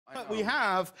we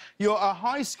have a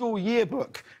high school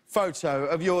yearbook photo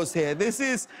of yours here. This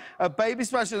is a baby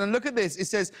Sebastian, and look at this. It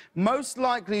says, most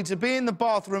likely to be in the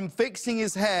bathroom fixing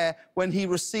his hair when he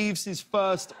receives his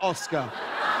first Oscar.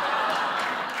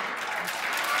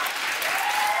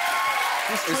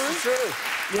 This is true.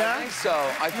 Yeah? I think so.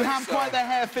 I think you have quite the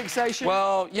hair fixation.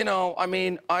 Well, you know, I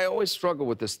mean, I always struggle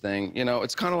with this thing. You know,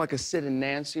 it's kind of like a Sid and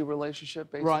Nancy relationship,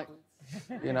 basically. Right.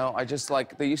 You know, I just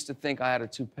like, they used to think I had a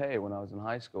toupee when I was in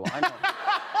high school. I know.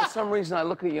 For some reason, I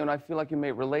look at you and I feel like you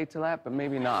may relate to that, but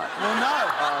maybe not.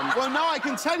 Well, no. I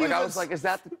can tell you like, I was like, is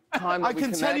that the time that I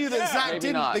can tell you that Zach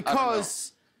didn't not.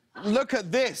 because look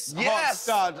at this. Yes!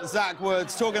 Hot stud, Zach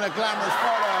Woods, talking of glamorous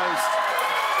photos.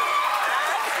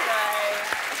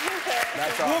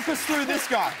 That's awesome. Walk us through this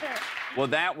guy. Well,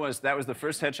 that was the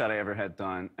first headshot I ever had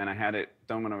done, and I had it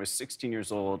done when I was 16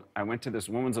 years old. I went to this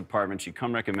woman's apartment, she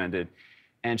come recommended,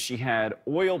 and she had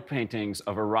oil paintings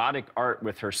of erotic art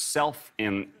with herself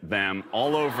in them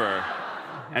all over.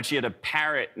 And she had a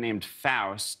parrot named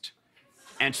Faust.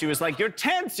 And she was like, you're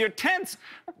tense,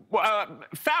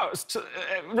 Faust,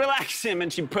 relax him.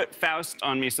 And she put Faust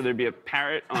on me so there'd be a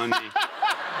parrot on me.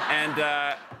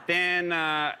 And then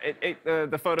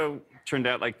the photo turned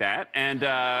out like that. And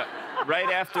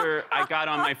right after I got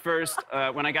on my first,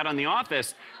 when I got on The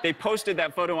Office, they posted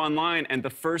that photo online, and the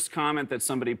first comment that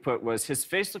somebody put was, his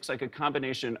face looks like a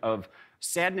combination of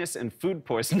sadness and food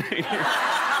poisoning.